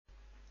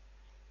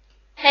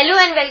Hello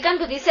and welcome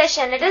to the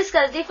session. Let us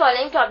discuss the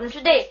following problem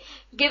today.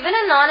 Given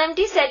a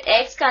non-empty set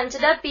X,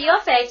 consider P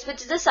of X,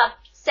 which is the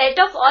subset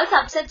of all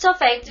subsets of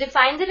X.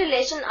 Define the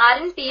relation R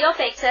in P of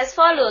X as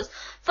follows.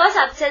 For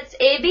subsets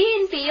AB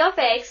in P of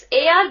X,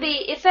 A or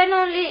B if and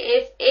only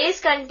if A is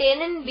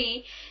contained in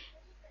B,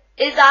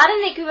 is R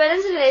an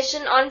equivalence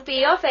relation on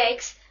P of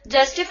X?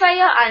 Justify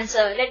your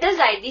answer. Let us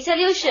write the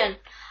solution.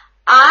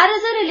 R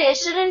is a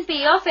relation in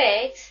P of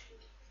X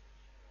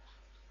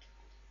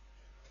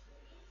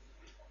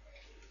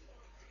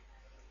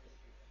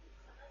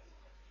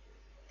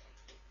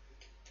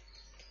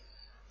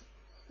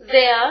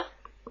where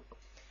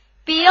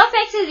P of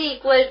X is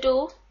equal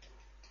to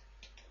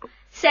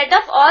set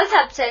of all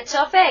subsets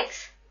of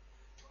X.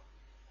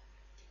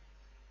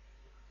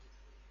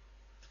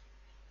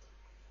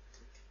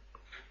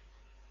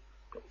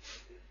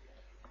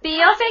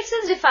 P of X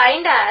is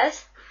defined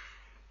as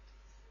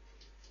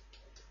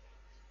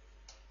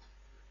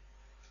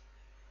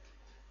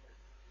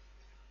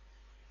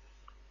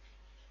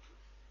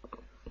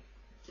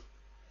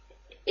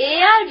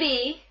A or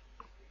B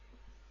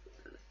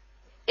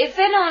if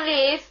and only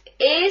if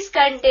A is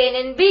contained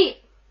in B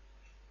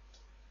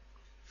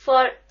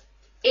for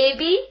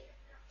AB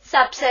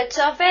subsets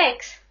of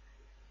X.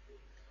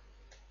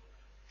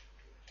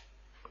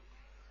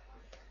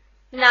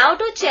 Now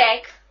to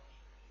check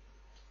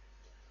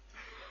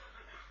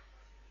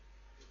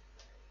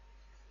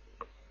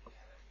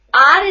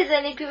R is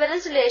an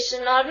equivalence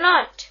relation or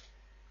not.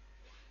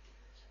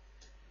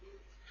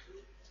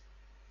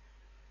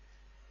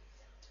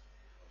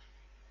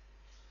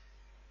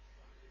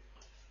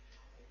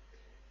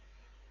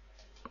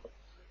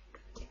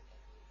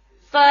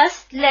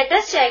 First, let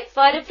us check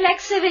for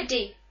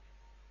reflexivity.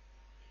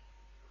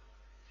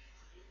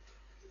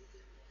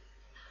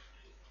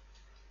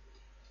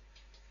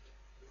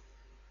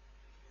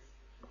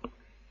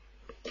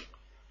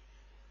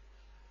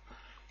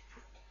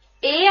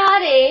 A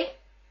or A,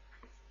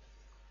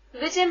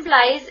 which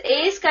implies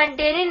A is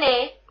contained in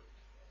A,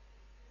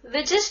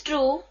 which is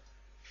true.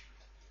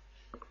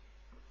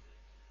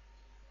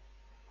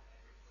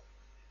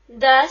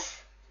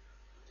 Thus,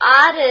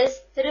 R is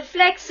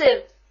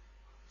reflexive.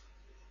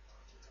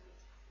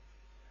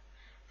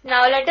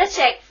 Now let us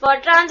check for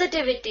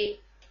transitivity.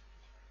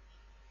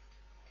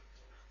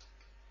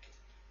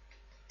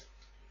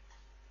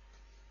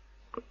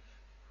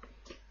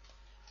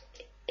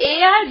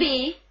 A or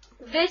B,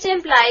 which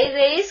implies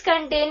A is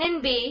contained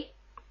in B,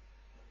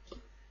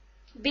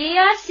 B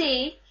or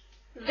C,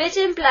 which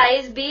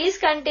implies B is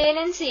contained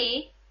in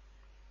C,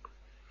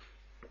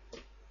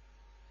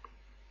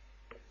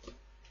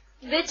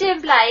 which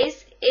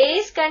implies A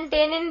is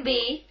contained in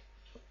B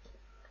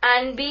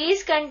and B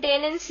is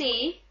contained in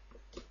C,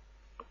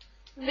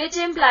 which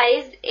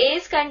implies A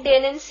is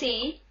contained in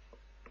C,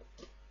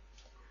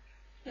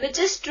 which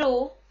is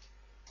true.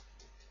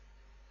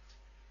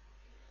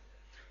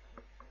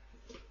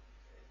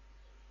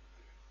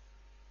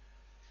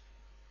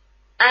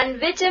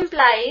 And which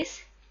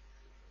implies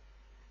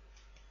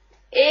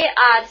A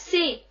or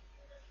C.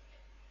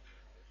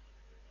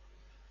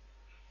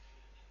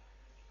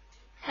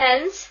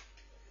 Hence,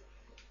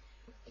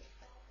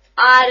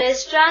 R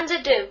is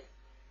transitive.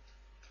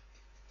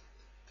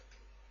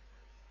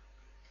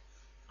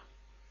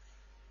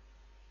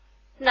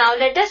 Now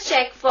let us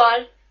check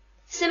for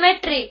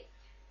symmetry.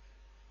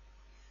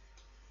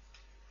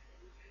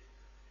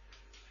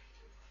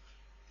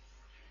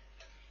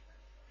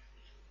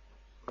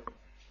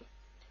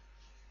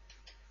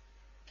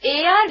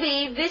 A or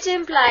B, which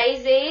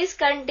implies A is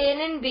contained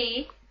in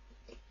B,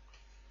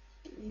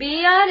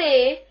 B or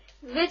A,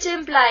 which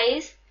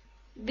implies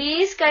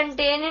B is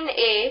contained in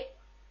A,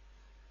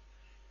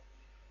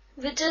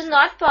 which is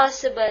not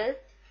possible.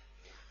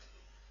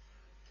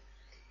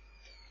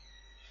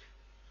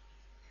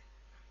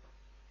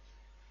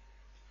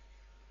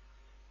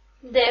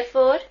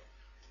 Therefore,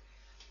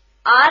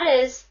 R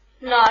is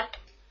not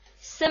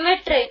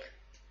symmetric.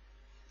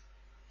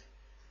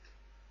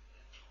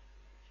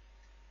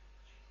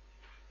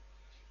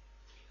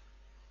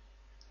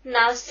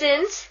 Now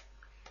since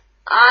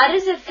R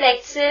is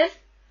reflexive,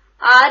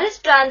 R is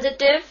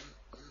transitive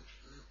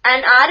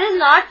and R is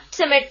not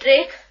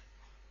symmetric,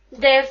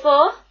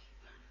 therefore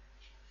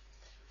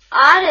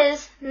R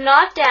is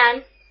not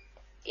an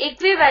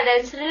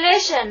equivalence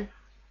relation.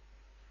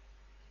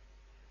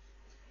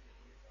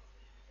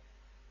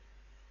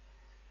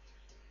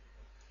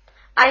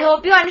 I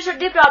hope you understood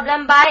the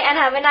problem. Bye and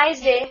have a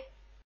nice day.